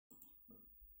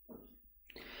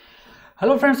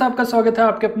Hello friends, आपका स्वागत है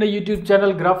आपके अपने यूट्यूब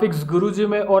चैनल ग्राफिक्स गुरुजी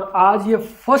में। और आज ये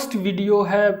फर्स्ट वीडियो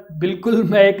है। बिल्कुल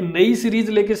मैं एक नई सीरीज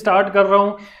लेके स्टार्ट कर रहा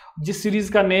हूँ जिस सीरीज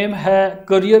का नेम है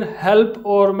करियर हेल्प।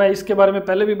 और मैं इसके बारे में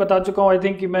पहले भी बता चुका हूँ आई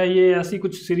थिंक कि मैं ये ऐसी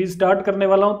कुछ सीरीज स्टार्ट करने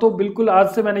वाला हूँ। तो बिल्कुल आज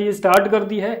से मैंने ये स्टार्ट कर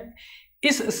दी है।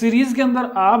 इस सीरीज के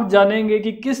अंदर आप जानेंगे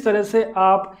कि किस तरह से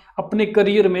आप अपने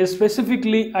करियर में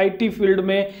स्पेसिफिकली आईटी फील्ड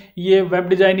में ये web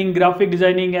designing, graphic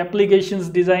designing,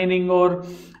 applications designing और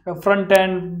front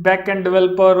end back end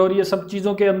developer और ये सब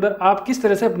चीज़ों के अंदर आप किस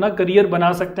तरह से अपना करियर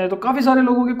बना सकते हैं। तो काफ़ी सारे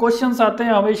लोगों के क्वेश्चंस आते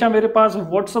हैं हमेशा मेरे पास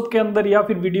व्हाट्सअप के अंदर या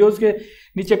फिर वीडियोस के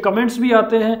नीचे कमेंट्स भी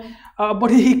आते हैं।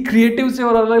 बड़े ही क्रिएटिव से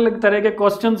और अलग अलग तरह के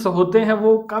क्वेश्चंस होते हैं।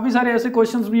 वो काफ़ी सारे ऐसे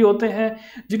क्वेश्चंस भी होते हैं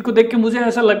जिनको देख के मुझे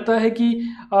ऐसा लगता है कि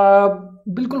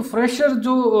बिल्कुल फ्रेशर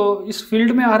जो इस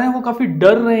फील्ड में आ रहे हैं वो काफ़ी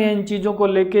डर रहे हैं इन चीज़ों को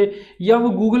लेके, या वो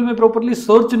गूगल में प्रॉपरली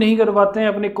सर्च नहीं कर पाते हैं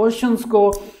अपने क्वेश्चंस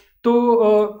को।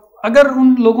 तो अगर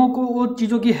उन लोगों को वो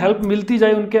चीज़ों की हेल्प मिलती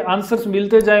जाए, उनके आंसर्स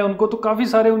मिलते जाए उनको, तो काफ़ी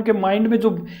सारे उनके माइंड में जो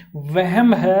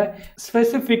वहम है,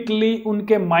 स्पेसिफिकली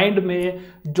उनके माइंड में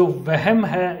जो वहम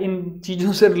है इन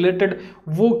चीज़ों से रिलेटेड,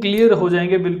 वो क्लियर हो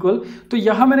जाएंगे बिल्कुल। तो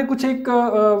यहाँ मैंने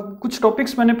कुछ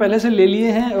टॉपिक्स मैंने पहले से ले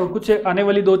लिए हैं और कुछ आने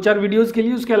वाली 2-4 वीडियोज़ के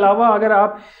लिए। उसके अलावा अगर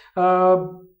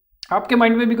आपके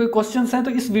माइंड में भी कोई क्वेश्चंस हैं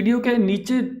तो इस वीडियो के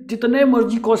नीचे जितने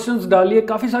मर्जी क्वेश्चंस डालिए,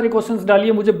 काफ़ी सारे क्वेश्चंस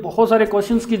डालिए। मुझे बहुत सारे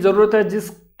क्वेश्चंस की ज़रूरत है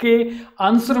जिसके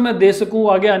आंसर मैं दे सकूं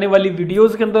आगे आने वाली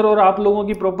वीडियोस के अंदर और आप लोगों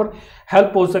की प्रॉपर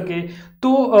हेल्प हो सके।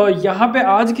 तो यहाँ पे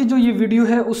आज की जो ये वीडियो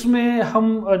है उसमें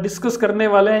हम डिस्कस करने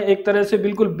वाले हैं एक तरह से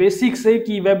बिल्कुल बेसिक से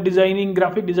कि वेब डिज़ाइनिंग,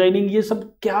 ग्राफिक डिज़ाइनिंग ये सब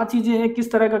क्या चीज़ें हैं,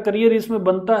 किस तरह का करियर इसमें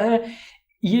बनता है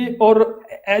ये, और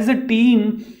एज ए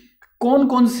टीम कौन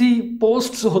कौन सी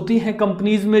पोस्ट्स होती हैं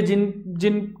कंपनीज में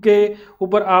जिनके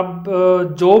ऊपर आप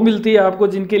जॉब मिलती है आपको,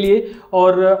 जिनके लिए,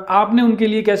 और आपने उनके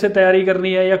लिए कैसे तैयारी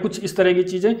करनी है या कुछ इस तरह की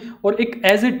चीज़ें। और एक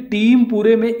एज ए टीम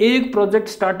पूरे में एक प्रोजेक्ट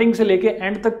स्टार्टिंग से लेके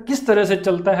एंड तक किस तरह से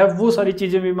चलता है, वो सारी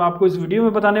चीज़ें भी मैं आपको इस वीडियो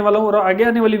में बताने वाला हूँ। और आगे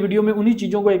आने वाली वीडियो में उन्हीं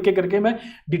चीज़ों को एक एक करके मैं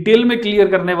डिटेल में क्लियर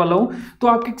करने वाला हूँ। तो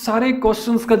आपके सारे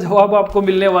क्वेश्चन का जवाब आपको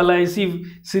मिलने वाला है इसी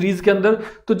सीरीज के अंदर।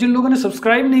 तो जिन लोगों ने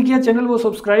सब्सक्राइब नहीं किया चैनल, वो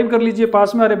सब्सक्राइब कर लीजिए,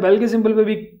 पास में आ रहे बेल के सिंबल पे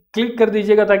भी क्लिक कर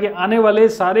दीजिएगा ताकि आने वाले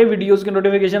सारे वीडियोस के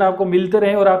नोटिफिकेशन आपको मिलते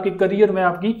रहें और आपके करियर में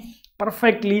आपकी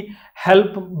परफेक्टली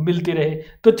हेल्प मिलती रहे।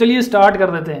 तो चलिए स्टार्ट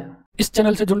कर देते हैं। इस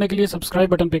चैनल से जुड़ने के लिए सब्सक्राइब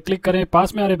बटन पे क्लिक करें,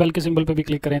 पास में आ रहे बेल के सिंबल पे भी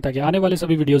क्लिक करें ताकि आने वाले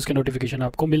सभी वीडियोस के नोटिफिकेशन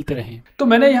आपको मिलते रहें। तो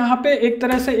मैंने यहाँ पे एक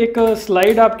तरह से एक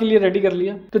स्लाइड आपके लिए रेडी कर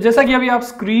लिया। तो जैसा कि अभी आप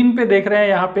स्क्रीन पे देख रहे हैं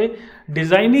यहाँ पे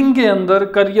डिजाइनिंग के अंदर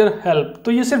करियर हेल्प।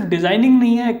 तो ये सिर्फ डिजाइनिंग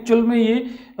नहीं है एक्चुअल में, ये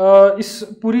इस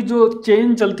पूरी जो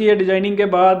चेन चलती है डिजाइनिंग के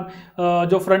बाद,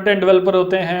 जो फ्रंट एंड डेवलपर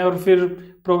होते हैं और फिर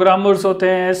प्रोग्रामर्स होते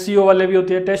हैं, एसईओ वाले भी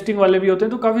होते हैं, टेस्टिंग वाले भी होते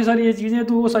हैं, तो काफ़ी सारी ये चीज़ें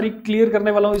तो वो सारी क्लियर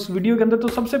करने वाला हूँ इस वीडियो के अंदर। तो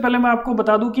सबसे पहले मैं आपको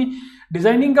बता दूं कि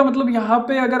डिज़ाइनिंग का मतलब यहाँ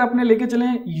पे अगर आपने लेके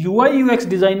चलें यूआई यूएक्स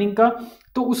डिज़ाइनिंग का,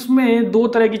 तो उसमें 2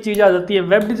 तरह की चीज़ आ जाती है,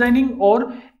 वेब डिज़ाइनिंग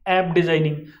और ऐप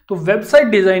डिज़ाइनिंग। तो वेबसाइट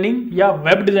डिज़ाइनिंग या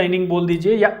वेब डिज़ाइनिंग बोल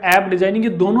दीजिए या ऐप डिज़ाइनिंग, ये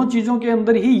दोनों चीज़ों के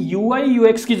अंदर ही यूआई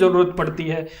यूएक्स की ज़रूरत पड़ती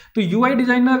है। तो यूआई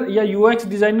डिज़ाइनर या यूएक्स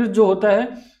डिज़ाइनर जो होता है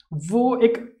वो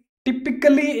एक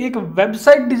टिपिकली एक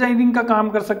वेबसाइट डिजाइनिंग का काम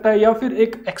कर सकता है या फिर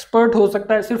एक एक्सपर्ट हो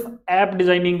सकता है सिर्फ ऐप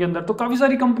डिजाइनिंग के अंदर। तो काफ़ी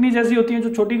सारी कंपनीज ऐसी होती हैं जो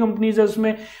छोटी कंपनीज है,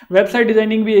 उसमें वेबसाइट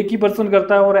डिजाइनिंग भी एक ही पर्सन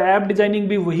करता है और ऐप डिजाइनिंग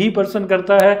भी वही पर्सन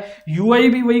करता है, यूआई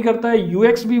भी वही करता है,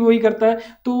 यूएक्स भी वही करता है।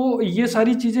 तो ये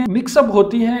सारी चीज़ें मिक्सअप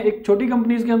होती हैं एक छोटी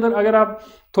कंपनीज के अंदर। अगर आप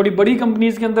थोड़ी बड़ी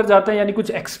कंपनीज के अंदर जाते हैं, यानी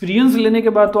कुछ एक्सपीरियंस लेने के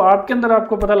बाद, तो आपके अंदर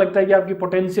आपको पता लगता है कि आपकी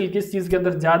पोटेंशियल किस चीज़ के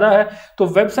अंदर ज़्यादा है। तो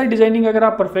वेबसाइट डिजाइनिंग अगर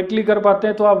आप परफेक्टली कर पाते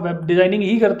हैं तो आप वेब डिजाइनिंग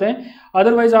ही करते हैं।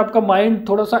 अदरवाइज आपका माइंड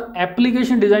थोड़ा सा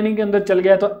एप्लीकेशन डिजाइनिंग के अंदर चल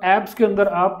गया है तो ऐप्स के अंदर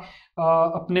आप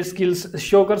अपने स्किल्स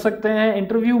शो कर सकते हैं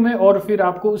इंटरव्यू में और फिर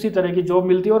आपको उसी तरह की जॉब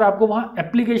मिलती है और आपको वहाँ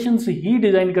एप्लीकेशंस ही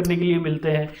डिज़ाइन करने के लिए मिलते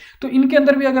हैं। तो इनके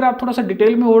अंदर भी अगर आप थोड़ा सा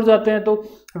डिटेल में और जाते हैं तो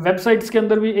वेबसाइट्स के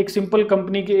अंदर भी एक सिंपल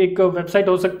कंपनी की एक वेबसाइट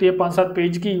हो सकती है 5-7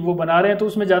 पेज की, वो बना रहे हैं, तो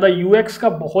उसमें ज़्यादा यूएक्स का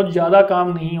बहुत ज़्यादा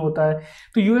काम नहीं होता है।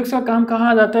 तो यूएक्स का काम कहाँ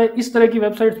आ जाता है, इस तरह की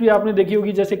वेबसाइट्स भी आपने देखी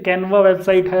होगी, जैसे कैनवा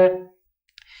वेबसाइट है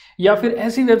या फिर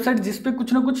ऐसी वेबसाइट जिसपे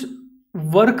कुछ ना कुछ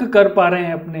वर्क कर पा रहे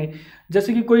हैं अपने,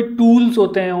 जैसे कि कोई टूल्स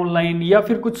होते हैं ऑनलाइन या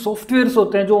फिर कुछ सॉफ्टवेयर्स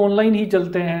होते हैं जो ऑनलाइन ही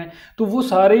चलते हैं। तो वो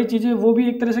सारी चीज़ें वो भी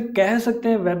एक तरह से कह सकते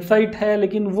हैं वेबसाइट है,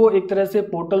 लेकिन वो एक तरह से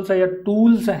पोर्टल्स है या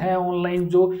टूल्स हैं ऑनलाइन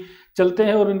जो चलते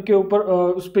हैं और उनके ऊपर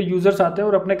उस पर यूज़र्स आते हैं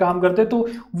और अपने काम करते हैं। तो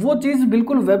वो चीज़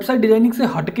बिल्कुल वेबसाइट डिज़ाइनिंग से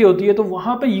हटके होती है। तो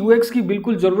वहाँ पर यूएक्स की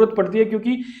बिल्कुल ज़रूरत पड़ती है,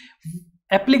 क्योंकि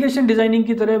एप्लीकेशन डिज़ाइनिंग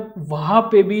की तरह वहाँ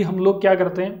पर भी हम लोग क्या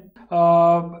करते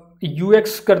हैं,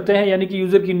 यूएक्स करते हैं, यानी कि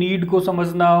यूज़र की नीड को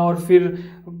समझना। और फिर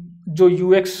जो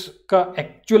यूएक्स का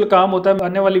एक्चुअल काम होता है,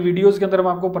 आने वाली वीडियोस के अंदर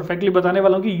मैं आपको परफेक्टली बताने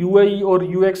वाला हूँ कि यूआई और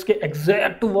यूएक्स के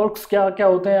एग्जैक्ट वर्क्स क्या क्या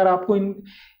होते हैं। यार आपको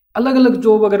अलग अलग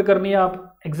जॉब अगर करनी है, आप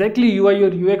एग्जैक्टली यूआई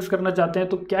और यूएक्स करना चाहते हैं,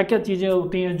 तो क्या क्या चीज़ें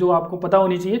होती हैं जो आपको पता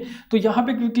होनी चाहिए। तो यहाँ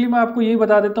पे क्विकली मैं आपको यही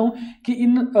बता देता हूँ कि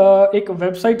इन एक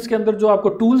वेबसाइट्स के अंदर जो आपको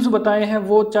टूल्स बताए हैं,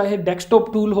 वो चाहे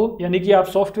डेस्कटॉप टूल हो, यानी कि आप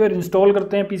सॉफ्टवेयर इंस्टॉल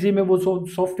करते हैं पीसी में, वो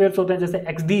सॉफ्टवेयर होते हैं, जैसे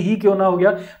एक्सडी ही क्यों ना हो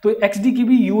गया, तो एक्सडी की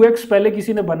भी यूएक्स पहले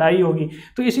किसी ने बनाई होगी।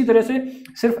 तो इसी तरह से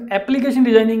सिर्फ एप्लीकेशन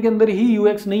डिजाइनिंग के अंदर ही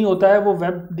यूएक्स नहीं होता है, वो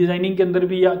वेब डिजाइनिंग के अंदर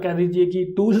भी, या कह दीजिए कि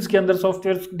टूल्स के अंदर,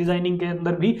 सॉफ्टवेयर डिजाइनिंग के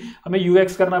अंदर भी हमें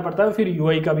यूएक्स करना पड़ता है, फिर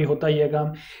यूआई का भी होता ही है काम।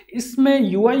 इसमें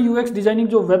यूआई यूएक्स डिजाइनिंग,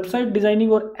 जो वेबसाइट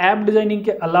डिजाइनिंग और ऐप डिजाइनिंग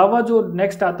के अलावा जो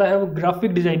नेक्स्ट आता है वो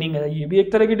ग्राफिक डिजाइनिंग है। ये भी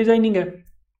एक तरह की डिजाइनिंग है।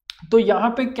 तो यहाँ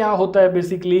पे क्या होता है,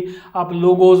 बेसिकली आप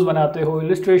लोगोज बनाते हो,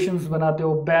 इलस्ट्रेशंस बनाते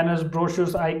हो, banners,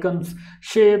 brochures, icons,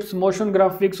 shapes, motion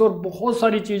graphics और बहुत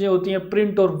सारी चीज़ें होती हैं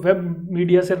प्रिंट और वेब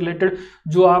मीडिया से रिलेटेड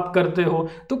जो आप करते हो।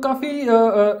 तो काफ़ी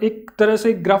एक तरह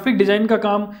से ग्राफिक डिज़ाइन का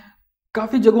काम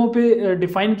काफ़ी जगहों पे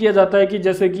डिफाइन किया जाता है कि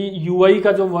जैसे कि यूआई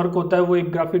का जो वर्क होता है वो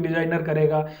एक ग्राफिक डिज़ाइनर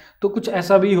करेगा, तो कुछ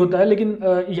ऐसा भी होता है।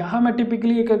 लेकिन यहाँ मैं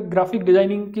टिपिकली एक ग्राफिक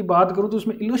डिज़ाइनिंग की बात करूँ तो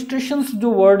उसमें इलस्ट्रेशंस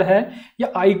जो वर्ड है,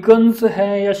 या आइकन्स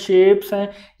हैं, या शेप्स हैं,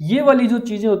 ये वाली जो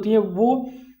चीज़ें होती हैं,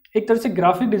 वो एक तरह से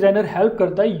ग्राफिक डिज़ाइनर हेल्प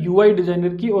करता है यूआई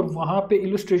डिज़ाइनर की, और वहाँ पे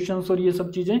इलस्ट्रेशंस और ये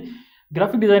सब चीज़ें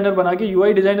ग्राफिक डिज़ाइनर बना के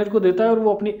यूआई डिज़ाइनर को देता है, और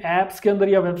वो अपनी ऐप्स के अंदर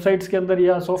या वेबसाइट्स के अंदर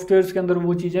या सॉफ्टवेयर्स के अंदर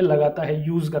वो चीज़ें लगाता है,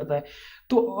 यूज़ करता है।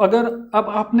 तो अगर अब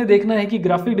आपने देखना है कि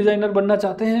ग्राफिक डिज़ाइनर बनना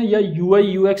चाहते हैं, या यूआई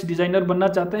यूएक्स डिज़ाइनर बनना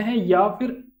चाहते हैं, या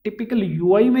फिर टिपिकल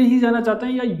यूआई में ही जाना चाहते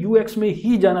हैं, या यूएक्स में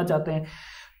ही जाना चाहते हैं,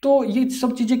 तो ये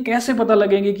सब चीज़ें कैसे पता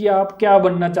लगेंगे कि आप क्या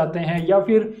बनना चाहते हैं। या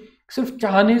फिर सिर्फ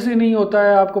चाहने से नहीं होता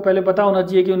है, आपको पहले पता होना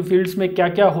चाहिए कि उन फील्ड्स में क्या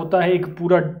क्या होता है, एक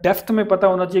पूरा डेप्थ में पता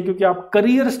होना चाहिए, क्योंकि आप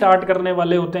करियर स्टार्ट करने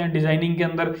वाले होते हैं डिज़ाइनिंग के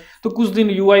अंदर। तो कुछ दिन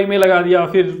यूआई में लगा दिया,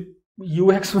 फिर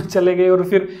यूएक्स में चले गए, और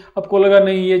फिर आपको लगा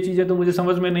नहीं ये चीज़ें तो मुझे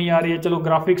समझ में नहीं आ रही है, चलो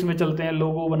ग्राफिक्स में चलते हैं,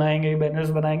 लोगो बनाएंगे, बैनर्स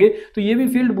बनाएंगे। तो ये भी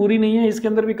फील्ड बुरी नहीं है, इसके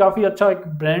अंदर भी काफ़ी अच्छा एक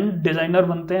ब्रांड डिज़ाइनर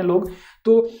बनते हैं लोग।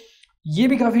 तो ये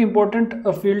भी काफ़ी इंपॉर्टेंट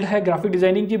फील्ड है ग्राफिक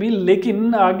डिज़ाइनिंग की भी।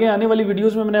 लेकिन आगे आने वाली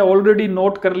वीडियोस में मैंने ऑलरेडी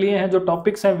नोट कर लिए हैं जो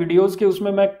टॉपिक्स हैं वीडियोस के,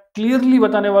 उसमें मैं क्लियरली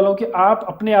बताने वाला हूँ कि आप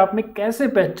अपने आप में कैसे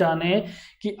पहचानें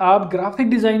कि आप ग्राफिक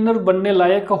डिज़ाइनर बनने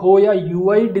लायक हो, या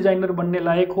यूआई डिज़ाइनर बनने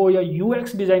लायक हो, या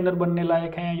यूएक्स डिज़ाइनर बनने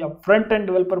लायक हैं, या फ्रंट एंड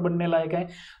डेवलपर बनने लायक हैं।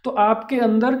 तो आपके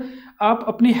अंदर आप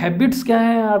अपनी हैबिट्स क्या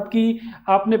हैं,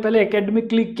 आपने पहले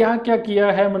एकेडमिकली क्या क्या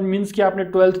किया है, मीन्स कि आपने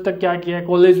 12th तक क्या किया है,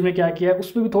 कॉलेज में क्या किया है,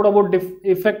 उसमें भी थोड़ा बहुत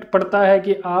इफेक्ट पड़ता है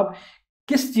कि आप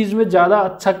किस चीज़ में ज़्यादा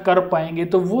अच्छा कर पाएंगे।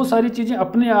 तो वो सारी चीज़ें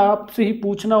अपने आप से ही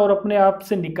पूछना और अपने आप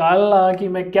से निकालना कि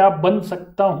मैं क्या बन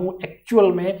सकता हूँ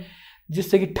एक्चुअल में,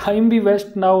 जिससे कि टाइम भी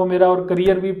वेस्ट ना हो मेरा और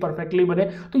करियर भी परफेक्टली बने।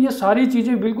 तो ये सारी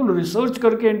चीज़ें बिल्कुल रिसर्च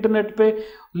करके इंटरनेट पे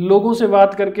लोगों से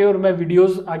बात करके और मैं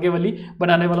वीडियोस आगे वाली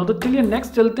बनाने वाला हूँ। तो चलिए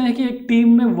नेक्स्ट चलते हैं कि एक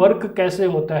टीम में वर्क कैसे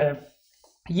होता है।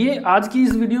 ये आज की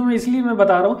इस वीडियो में इसलिए मैं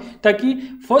बता रहा हूँ ताकि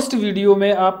फर्स्ट वीडियो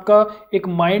में आपका एक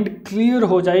माइंड क्लियर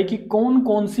हो जाए कि कौन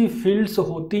कौन सी फील्ड्स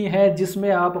होती हैं जिसमें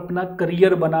आप अपना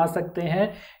करियर बना सकते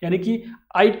हैं। यानी कि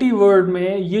आईटी वर्ल्ड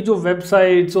में ये जो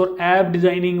वेबसाइट्स और ऐप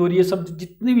डिज़ाइनिंग और ये सब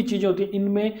जितनी भी चीज़ें होती हैं,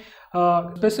 इनमें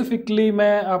स्पेसिफिकली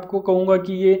मैं आपको कहूँगा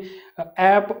कि ये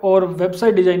ऐप और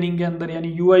वेबसाइट डिज़ाइनिंग के अंदर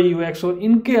यानी यूआई यूएक्स और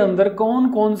इनके अंदर कौन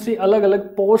कौन सी अलग अलग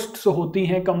पोस्ट्स होती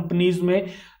हैं कंपनीज में।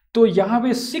 तो यहाँ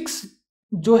पे 6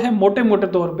 जो है मोटे मोटे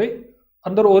तौर पे,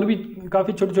 अंदर और भी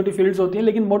काफ़ी छोटी छोटी फील्ड्स होती हैं,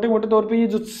 लेकिन मोटे मोटे तौर पे ये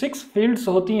जो 6 फील्ड्स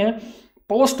होती हैं,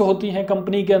 पोस्ट होती हैं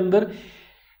कंपनी के अंदर,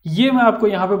 ये मैं आपको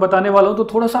यहाँ पे बताने वाला हूँ। तो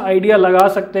थोड़ा सा आइडिया लगा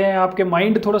सकते हैं, आपके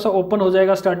माइंड थोड़ा सा ओपन हो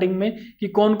जाएगा स्टार्टिंग में कि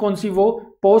कौन कौन सी वो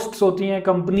पोस्ट्स होती हैं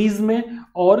कंपनीज में,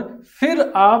 और फिर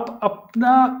आप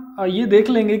अपना ये देख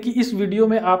लेंगे कि इस वीडियो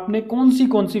में आपने कौन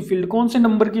सी फील्ड, कौन से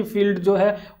नंबर की फील्ड जो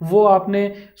है वो आपने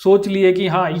सोच ली है कि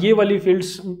हाँ ये वाली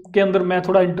फील्ड्स के अंदर मैं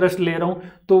थोड़ा इंटरेस्ट ले रहा हूँ।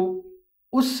 तो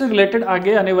उससे रिलेटेड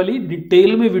आगे आने वाली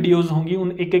डिटेल में वीडियोज़ होंगी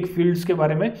उन एक एक फील्ड्स के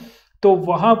बारे में, तो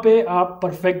वहाँ पे आप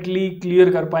परफेक्टली क्लियर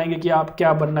कर पाएंगे कि आप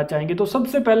क्या बनना चाहेंगे। तो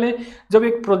सबसे पहले जब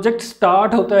एक प्रोजेक्ट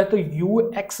स्टार्ट होता है तो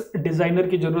यूएक्स डिज़ाइनर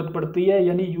की ज़रूरत पड़ती है,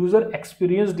 यानी यूज़र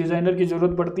एक्सपीरियंस डिज़ाइनर की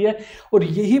ज़रूरत पड़ती है। और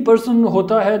यही पर्सन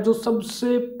होता है जो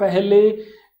सबसे पहले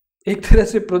एक तरह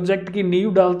से प्रोजेक्ट की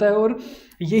नींव डालता है, और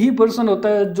यही पर्सन होता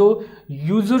है जो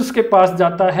यूज़र्स के पास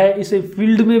जाता है। इसे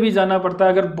फील्ड में भी जाना पड़ता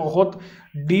है अगर बहुत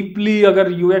डीपली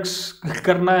अगर यूएक्स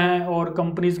करना है और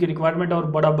कंपनीज की रिक्वायरमेंट और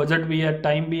बड़ा बजट भी है,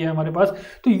 टाइम भी है हमारे पास,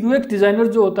 तो यूएक्स डिज़ाइनर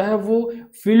जो होता है वो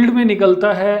फील्ड में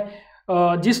निकलता है।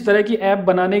 जिस तरह की ऐप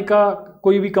बनाने का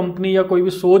कोई भी कंपनी या कोई भी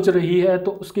सोच रही है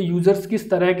तो उसके यूज़र्स किस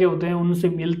तरह के होते हैं उनसे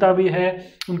मिलता भी है,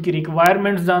 उनकी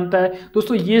रिक्वायरमेंट्स जानता है।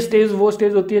 दोस्तों ये स्टेज वो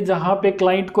स्टेज होती है जहाँ पे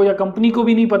क्लाइंट को या कंपनी को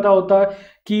भी नहीं पता होता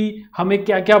कि हमें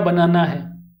क्या क्या बनाना है।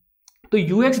 तो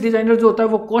यूएक्स डिजाइनर जो होता है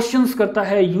वो क्वेश्चंस करता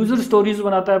है, यूजर स्टोरीज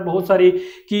बनाता है बहुत सारी,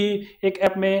 कि एक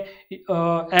ऐप में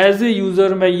एज ए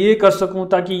यूजर मैं ये कर सकूं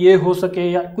ताकि ये हो सके,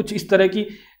 या कुछ इस तरह की।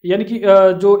 यानी कि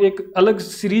जो एक अलग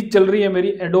सीरीज चल रही है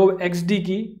मेरी एडोब एक्सडी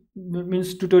की,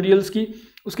 मीन्स ट्यूटोरियल्स की,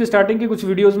 उसके स्टार्टिंग के कुछ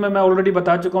वीडियोस में मैं ऑलरेडी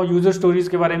बता चुका हूँ यूजर स्टोरीज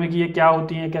के बारे में कि ये क्या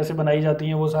होती हैं, कैसे बनाई जाती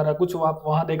हैं, वो सारा कुछ आप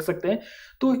वहाँ देख सकते हैं।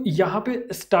 तो यहाँ पे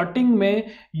स्टार्टिंग में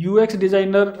यूएक्स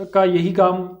डिजाइनर का यही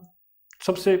काम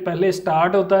सबसे पहले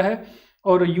स्टार्ट होता है।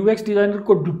 और यूएक्स डिजाइनर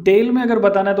को डिटेल में अगर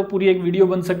बताना है तो पूरी एक वीडियो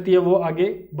बन सकती है, वो आगे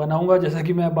बनाऊंगा, जैसा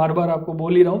कि मैं बार बार आपको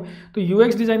बोल ही रहा हूँ। तो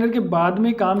यूएक्स डिजाइनर के बाद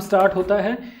में काम स्टार्ट होता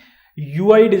है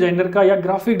यूआई डिजाइनर का, या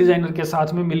ग्राफिक डिजाइनर के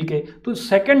साथ में मिलके। तो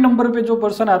सेकंड नंबर पे जो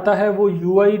पर्सन आता है वो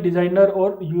यूआई डिजाइनर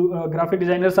और ग्राफिक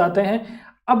डिजाइनर्स आते हैं।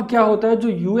 अब क्या होता है, जो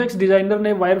यूएक्स डिजाइनर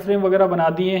ने वायर फ्रेम वगैरह बना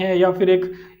दिए हैं या फिर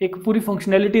एक पूरी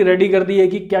फंक्शनैलिटी रेडी कर दी है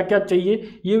कि क्या क्या चाहिए,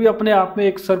 ये भी अपने आप में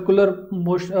एक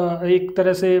सर्कुलर एक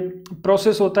तरह से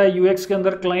प्रोसेस होता है। यूएक्स के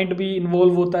अंदर क्लाइंट भी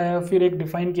इन्वॉल्व होता है, फिर एक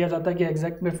डिफाइन किया जाता है कि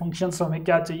एग्जैक्ट में फंक्शंस हमें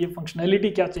क्या चाहिए, फंक्शनैलिटी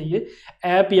क्या चाहिए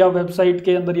ऐप या वेबसाइट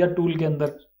के अंदर या टूल के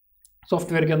अंदर,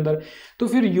 सॉफ्टवेयर के अंदर। तो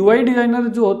फिर यूआई डिजाइनर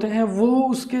जो होते हैं वो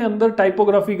उसके अंदर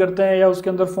टाइपोग्राफी करते हैं, या उसके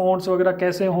अंदर फॉन्ट्स वगैरह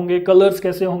कैसे होंगे, कलर्स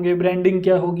कैसे होंगे, ब्रांडिंग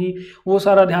क्या होगी, वो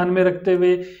सारा ध्यान में रखते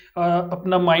हुए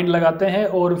अपना माइंड लगाते हैं,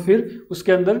 और फिर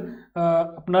उसके अंदर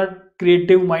अपना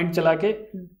क्रिएटिव माइंड चला के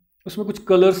उसमें कुछ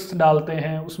कलर्स डालते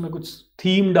हैं, उसमें कुछ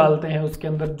थीम डालते हैं, उसके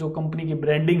अंदर जो कंपनी की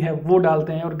ब्रांडिंग है वो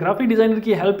डालते हैं। और ग्राफिक डिजाइनर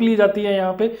की हेल्प ली जाती है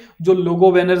यहाँ पे, जो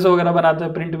लोगो बैनर्स वगैरह बनाता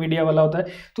है, प्रिंट मीडिया वाला होता है,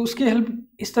 तो उसकी हेल्प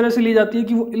इस तरह से ली जाती है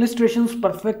कि वो इलस्ट्रेशंस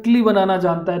परफेक्टली बनाना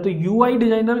जानता है। तो यूआई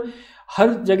डिजाइनर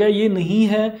हर जगह ये नहीं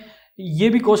है, ये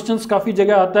भी क्वेश्चंस काफ़ी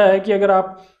जगह आता है कि अगर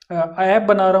आप ऐप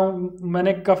बना रहा हूँ,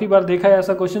 मैंने काफ़ी बार देखा है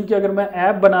ऐसा क्वेश्चन कि अगर मैं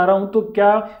ऐप बना रहा हूँ तो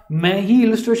क्या मैं ही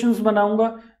इलस्ट्रेशंस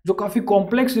बनाऊंगा, जो काफ़ी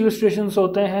कॉम्प्लेक्स इलस्ट्रेशंस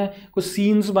होते हैं, कुछ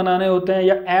सीन्स बनाने होते हैं,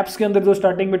 या ऐप्स के अंदर जो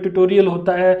स्टार्टिंग में ट्यूटोरियल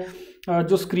होता है,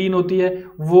 जो स्क्रीन होती है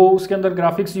वो उसके अंदर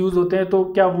ग्राफिक्स यूज होते हैं, तो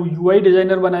क्या वो यूआई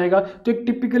डिजाइनर बनाएगा। तो एक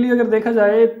टिपिकली अगर देखा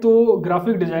जाए तो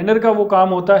ग्राफिक डिजाइनर का वो काम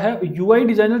होता है, यूआई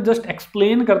डिजाइनर जस्ट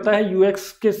एक्सप्लेन करता है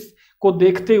यूएक्स के को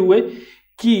देखते हुए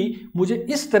कि मुझे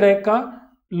इस तरह का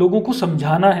लोगों को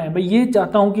समझाना है, मैं ये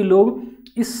चाहता हूं कि लोग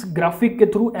इस ग्राफिक के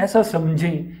थ्रू ऐसा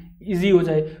समझें, इजी हो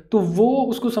जाए, तो वो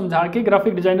उसको समझा के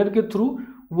ग्राफिक डिजाइनर के थ्रू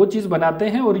वो चीज़ बनाते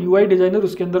हैं, और यूआई डिजाइनर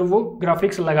उसके अंदर वो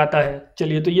ग्राफिक्स लगाता है।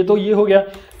 चलिए, तो ये हो गया।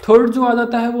 थर्ड जो आ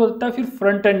जाता है वो होता है फिर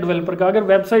फ्रंट एंड डेवलपर का। अगर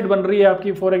वेबसाइट बन रही है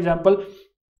आपकी फॉर एग्जांपल,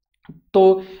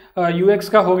 तो यूएक्स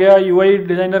का हो गया, यूआई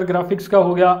डिजाइनर ग्राफिक्स का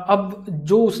हो गया। अब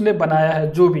जो उसने बनाया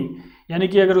है, जो भी, यानी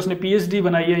कि अगर उसने पीएसडी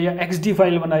बनाई है या एक्सडी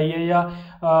फाइल बनाई है, या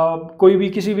कोई भी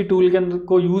किसी भी टूल के अंदर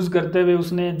को यूज़ करते हुए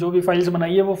उसने जो भी फाइल्स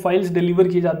बनाई है, वो फाइल्स डिलीवर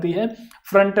की जाती है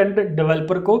फ्रंट एंड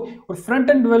डेवलपर को। और फ्रंट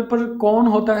एंड डेवलपर कौन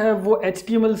होता है, वो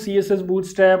HTML CSS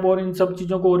बूटस्ट्रैप और इन सब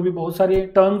चीज़ों को, और भी बहुत सारी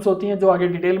टर्म्स होती हैं जो आगे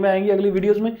डिटेल में आएंगी अगली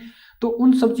वीडियोज़ में, तो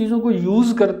उन सब चीज़ों को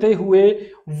यूज़ करते हुए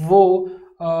वो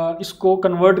इसको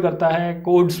कन्वर्ट करता है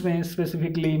कोड्स में।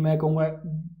 स्पेसिफिकली मैं कहूँगा,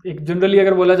 एक जनरली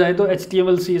अगर बोला जाए तो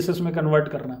HTML CSS में कन्वर्ट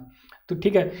करना, तो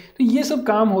ठीक है। तो ये सब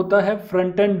काम होता है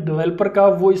फ्रंट एंड डेवलपर का,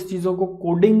 वो इस चीज़ों को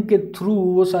कोडिंग के थ्रू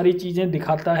वो सारी चीज़ें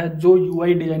दिखाता है जो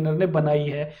यूआई डिजाइनर ने बनाई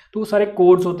है। तो वो सारे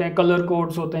कोड्स होते हैं, कलर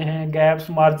कोड्स होते हैं, गैप्स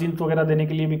मार्जिन वगैरह देने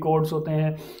के लिए भी कोड्स होते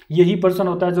हैं। यही पर्सन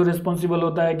होता है जो रिस्पॉन्सिबल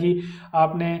होता है कि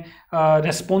आपने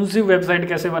रेस्पॉन्सिव वेबसाइट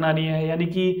कैसे बनानी है, यानी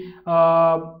कि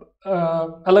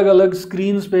अलग अलग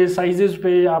स्क्रीन्स पे, साइजेस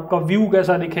पे आपका व्यू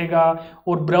कैसा दिखेगा,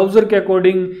 और ब्राउज़र के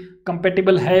अकॉर्डिंग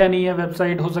कंपेटिबल है या नहीं है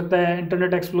वेबसाइट। हो सकता है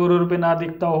इंटरनेट एक्सप्लोरर पे ना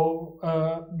दिखता हो,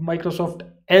 माइक्रोसॉफ्ट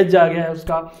एज आ गया है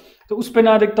उसका, तो उस पे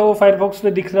ना दिखता हो, फायरफॉक्स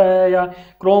पे दिख रहा है, या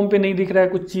क्रोम पे नहीं दिख रहा है,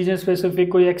 कुछ चीज़ें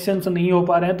स्पेसिफिक कोई एक्शंस नहीं हो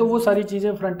पा रहे हैं, तो वो सारी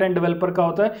चीज़ें फ्रंट एंड डेवलपर का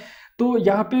होता है। तो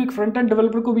यहाँ पे फ्रंट एंड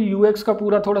डेवलपर को भी यूएक्स का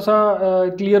पूरा थोड़ा सा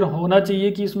क्लियर होना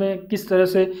चाहिए कि इसमें किस तरह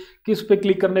से, किस पे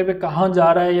क्लिक करने पे कहाँ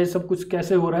जा रहा है, ये सब कुछ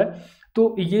कैसे हो रहा है,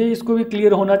 तो ये इसको भी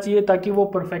क्लियर होना चाहिए ताकि वो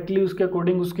परफेक्टली उसके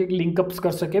अकॉर्डिंग उसके लिंकअप्स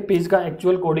कर सके पेज का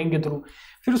एक्चुअल कोडिंग के थ्रू।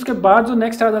 फिर उसके बाद जो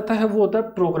नेक्स्ट आ जाता है वो होता है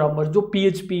प्रोग्रामर, जो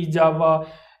PHP, जावा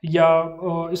या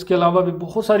इसके अलावा भी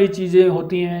बहुत सारी चीज़ें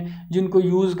होती हैं जिनको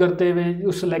यूज़ करते हुए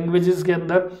उस लैंग्वेजेस के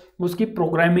अंदर उसकी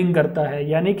प्रोग्रामिंग करता है।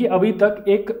 यानी कि अभी तक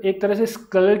एक तरह से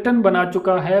स्केलेटन बना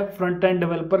चुका है फ्रंट एंड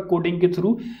डेवलपर कोडिंग के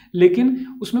थ्रू, लेकिन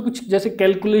उसमें कुछ जैसे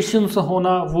कैलकुलेशंस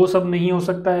होना वो सब नहीं हो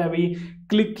सकता है। अभी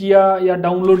क्लिक किया या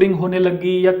डाउनलोडिंग होने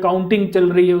लगी या काउंटिंग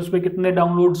चल रही है उस पर कितने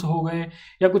डाउनलोड्स हो गए,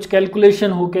 या कुछ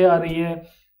कैलकुलेशन होके आ रही है,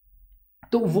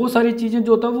 तो वो सारी चीज़ें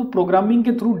जो होता है वो प्रोग्रामिंग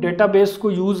के थ्रू डेटाबेस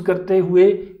को यूज़ करते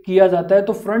हुए किया जाता है।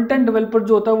 तो फ्रंट एंड डेवलपर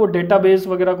जो होता है वो डेटाबेस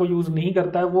वगैरह को यूज़ नहीं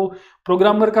करता है, वो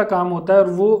प्रोग्रामर का काम होता है, और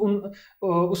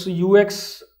वो उस यूएक्स,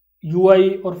 यूआई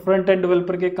और फ्रंट एंड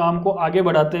डेवलपर के काम को आगे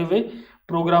बढ़ाते हुए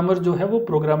प्रोग्रामर जो है वो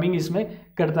प्रोग्रामिंग इसमें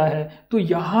करता है। तो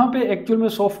यहाँ पे एक्चुअल में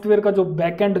सॉफ्टवेयर का जो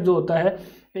बैकएंड जो होता है,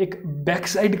 एक बैक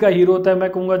साइड का हीरो होता है मैं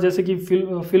कहूँगा। जैसे कि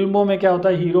फिल्मों में क्या होता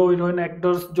है, हीरो हीरोइन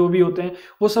एक्टर्स जो भी होते हैं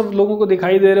वो सब लोगों को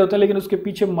दिखाई दे रहे होते हैं, लेकिन उसके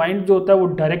पीछे माइंड जो होता है वो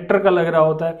डायरेक्टर का लग रहा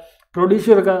होता है,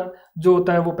 प्रोड्यूसर का जो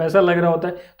होता है वो पैसा लग रहा होता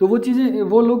है। तो वो चीज़ें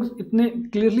वो लोग इतने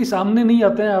क्लियरली सामने नहीं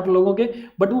आते हैं आप लोगों के,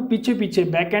 बट वो पीछे पीछे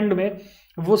बैक एंड में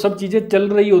वो सब चीज़ें चल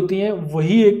रही होती हैं,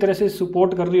 वही एक तरह से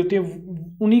सपोर्ट कर रही होती है,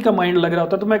 उन्हीं का माइंड लग रहा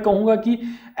होता है। तो मैं कहूँगा कि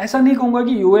ऐसा नहीं कहूँगा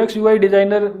कि यूएक्स यूआई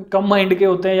डिज़ाइनर कम माइंड के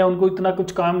होते हैं या उनको इतना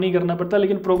कुछ काम नहीं करना पड़ता,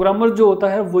 लेकिन प्रोग्रामर जो होता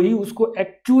है वही उसको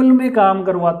एक्चुअल में काम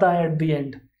करवाता है एट द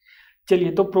एंड।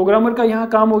 चलिए, तो प्रोग्रामर का यहाँ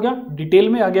काम हो गया, डिटेल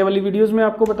में आगे वाली वीडियोस में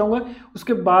आपको बताऊंगा।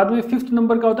 उसके बाद में 5th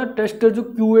नंबर का होता है टेस्टर, जो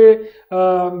क्यूए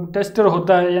टेस्टर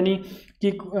होता है, यानी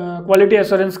कि क्वालिटी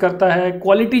एश्योरेंस करता है,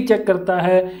 क्वालिटी चेक करता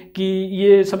है कि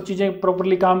ये सब चीज़ें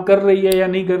प्रॉपरली काम कर रही है या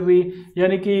नहीं कर रही,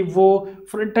 यानी कि वो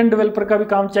फ्रंट एंड डेवलपर का भी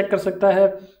काम चेक कर सकता है,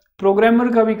 प्रोग्रामर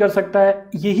का भी कर सकता है।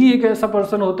 यही एक ऐसा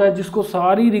पर्सन होता है जिसको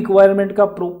सारी रिक्वायरमेंट का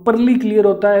प्रॉपरली क्लियर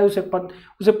होता है,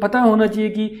 उसे पता होना चाहिए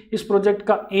कि इस प्रोजेक्ट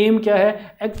का एम क्या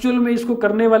है। एक्चुअल में इसको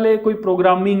करने वाले कोई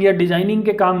प्रोग्रामिंग या डिजाइनिंग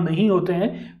के काम नहीं होते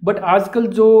हैं, बट आजकल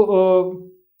जो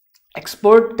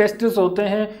एक्सपर्ट टेस्टर्स होते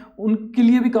हैं उनके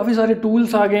लिए भी काफ़ी सारे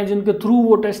टूल्स आ गए हैं जिनके थ्रू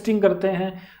वो टेस्टिंग करते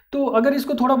हैं। तो अगर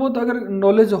इसको थोड़ा बहुत अगर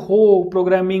नॉलेज हो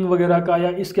प्रोग्रामिंग वगैरह का या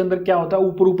इसके अंदर क्या होता है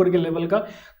ऊपर के लेवल का,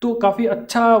 तो काफ़ी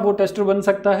अच्छा वो टेस्टर बन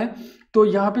सकता है। तो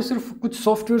यहाँ पे सिर्फ कुछ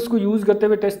सॉफ्टवेयर्स को यूज़ करते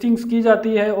हुए टेस्टिंग्स की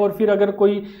जाती है, और फिर अगर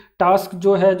कोई टास्क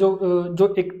जो है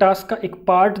जो एक टास्क का एक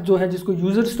पार्ट जो है जिसको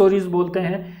यूज़र स्टोरीज बोलते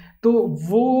हैं, तो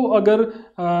वो अगर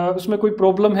उसमें कोई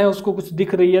प्रॉब्लम है, उसको कुछ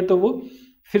दिख रही है, तो वो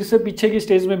फिर से पीछे की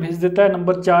स्टेज में भेज देता है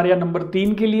नंबर 4 या नंबर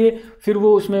 3 के लिए। फिर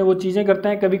वो उसमें वो चीज़ें करते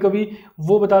हैं। कभी कभी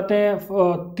वो बताते हैं,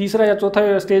 तीसरा या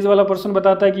चौथा स्टेज वाला पर्सन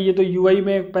बताता है कि ये तो यूआई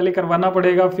में पहले करवाना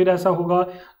पड़ेगा, फिर ऐसा होगा,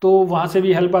 तो वहाँ से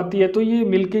भी हेल्प आती है। तो ये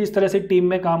मिलके इस तरह से टीम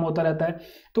में काम होता रहता है।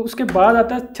 तो उसके बाद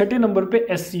आता है 6ठे नंबर पे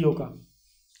एसईओ का।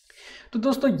 तो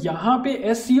दोस्तों यहाँ पे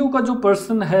एसईओ का जो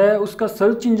पर्सन है उसका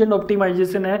सर्च इंजन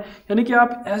ऑप्टिमाइजेशन है। यानी कि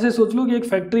आप ऐसे सोच लो कि एक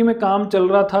फैक्ट्री में काम चल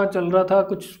रहा था,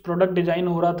 कुछ प्रोडक्ट डिजाइन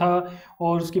हो रहा था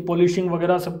और उसकी पॉलिशिंग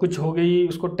वगैरह सब कुछ हो गई,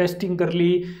 उसको टेस्टिंग कर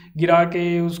ली, गिरा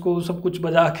के उसको सब कुछ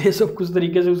बजा के सब कुछ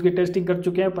तरीके से उसकी टेस्टिंग कर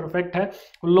चुके हैं, परफेक्ट है,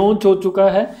 लॉन्च हो चुका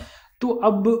है। तो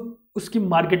अब उसकी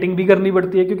मार्केटिंग भी करनी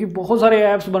पड़ती है, क्योंकि बहुत सारे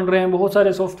ऐप्स बन रहे हैं, बहुत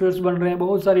सारे सॉफ्टवेयर्स बन रहे हैं,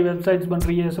 बहुत सारी वेबसाइट्स बन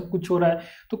रही है, सब कुछ हो रहा है,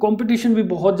 तो कंपटीशन भी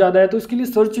बहुत ज़्यादा है। तो इसके लिए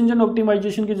सर्च इंजन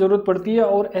ऑप्टिमाइजेशन की ज़रूरत पड़ती है,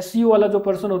 और एसईओ वाला जो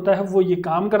पर्सन होता है वो ये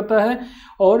काम करता है,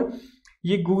 और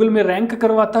ये गूगल में रैंक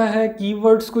करवाता है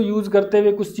कीवर्ड्स को यूज़ करते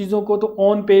हुए कुछ चीज़ों को। तो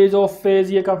ऑन पेज, ऑफ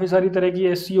पेज, ये काफ़ी सारी तरह की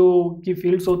एसईओ की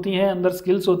फील्ड्स होती हैं, अंदर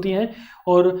स्किल्स होती हैं।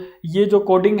 और ये जो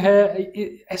कोडिंग है,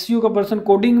 एसईओ का पर्सन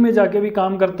कोडिंग में जाके भी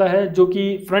काम करता है, जो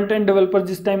कि फ्रंट एंड डेवलपर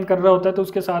जिस टाइम कर रहा होता है तो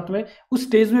उसके साथ में उस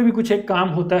स्टेज में भी कुछ एक काम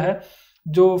होता है,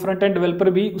 जो फ्रंट एंड डेवलपर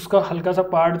भी उसका हल्का सा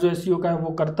पार्ट जो एसईओ का है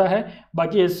वो करता है।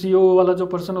 बाकी एसईओ वाला जो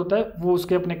पर्सन होता है वो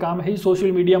उसके अपने काम है ही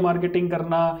सोशल मीडिया मार्केटिंग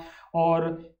करना,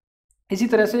 और इसी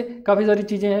तरह से काफ़ी सारी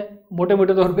चीज़ें हैं। मोटे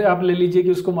मोटे तौर पे आप ले लीजिए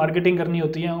कि उसको मार्केटिंग करनी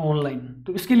होती है ऑनलाइन,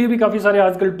 तो इसके लिए भी काफ़ी सारे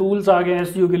आजकल टूल्स आ गए हैं।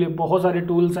 एसईओ के लिए बहुत सारे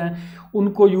टूल्स हैं,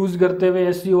 उनको यूज़ करते हुए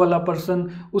एसईओ वाला पर्सन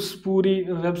उस पूरी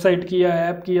वेबसाइट की या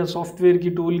ऐप की या सॉफ्टवेयर की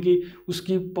टूल की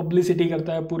उसकी पब्लिसिटी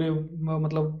करता है पूरे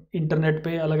मतलब इंटरनेट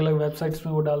पे, अलग अलग वेबसाइट्स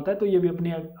में वो डालता है। तो ये भी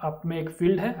अपनी आप में एक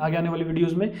फील्ड है। आगे आने वाली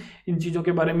वीडियोज़ में इन चीज़ों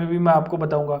के बारे में भी मैं आपको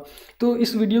बताऊँगा। तो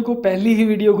इस वीडियो को, पहली ही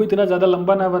वीडियो को इतना ज़्यादा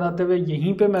लंबा ना बनाते हुए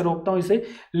यहीं पर मैं रोकता हूँ इसे।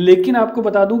 लेकिन आपको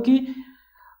बता दूँ कि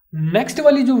नेक्स्ट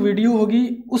वाली जो वीडियो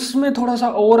होगी उसमें थोड़ा सा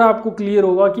और आपको क्लियर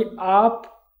होगा कि आप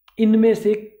इनमें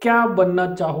से क्या बनना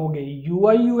चाहोगे,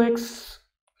 यूएक्स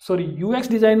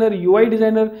डिजाइनर, यूआई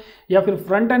डिजाइनर, या फिर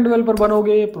फ्रंट एंड डेवलपर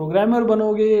बनोगे, प्रोग्रामर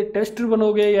बनोगे, टेस्टर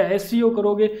बनोगे, या एसईओ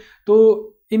करोगे।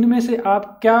 तो इनमें से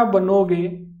आप क्या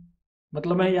बनोगे,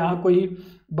 मतलब मैं यहाँ कोई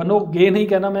बनोगे नहीं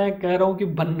कहना, मैं कह रहा हूँ कि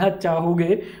बनना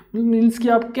चाहोगे, मीन्स कि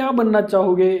आप क्या बनना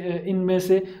चाहोगे इनमें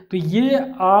से। तो ये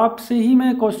आपसे ही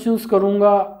मैं क्वेश्चंस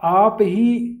करूँगा, आप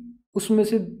ही उसमें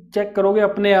से चेक करोगे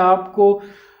अपने आप को,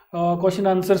 क्वेश्चन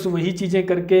आंसर्स वही चीज़ें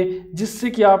करके, जिससे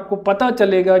कि आपको पता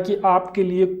चलेगा कि आपके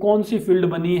लिए कौन सी फील्ड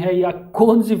बनी है या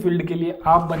कौन सी फील्ड के लिए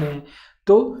आप बने हैं।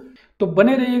 तो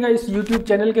बने रहिएगा इस YouTube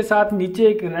चैनल के साथ। नीचे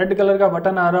एक रेड कलर का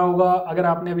बटन आ रहा होगा, अगर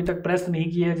आपने अभी तक प्रेस नहीं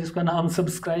किया है, जिसका नाम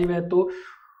सब्सक्राइब है, तो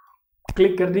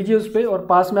क्लिक कर दीजिए उस पर, और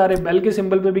पास में आ रहे बेल के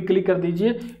सिंबल पे भी क्लिक कर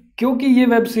दीजिए, क्योंकि ये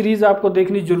वेब सीरीज़ आपको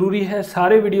देखनी जरूरी है,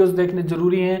 सारे वीडियोस देखने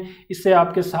जरूरी हैं। इससे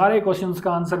आपके सारे क्वेश्चंस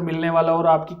का आंसर मिलने वाला और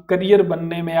आपकी करियर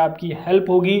बनने में आपकी हेल्प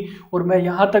होगी। और मैं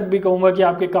यहाँ तक भी कहूँगा कि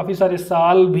आपके काफ़ी सारे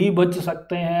साल भी बच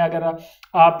सकते हैं अगर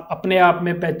आप अपने आप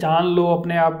में पहचान लो,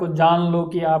 अपने आप को जान लो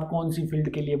कि आप कौन सी फील्ड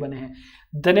के लिए बने हैं।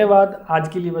 धन्यवाद, आज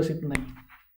के लिए बस इतना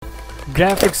ही।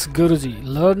 Graphics Guruji,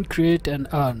 learn, create and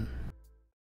earn.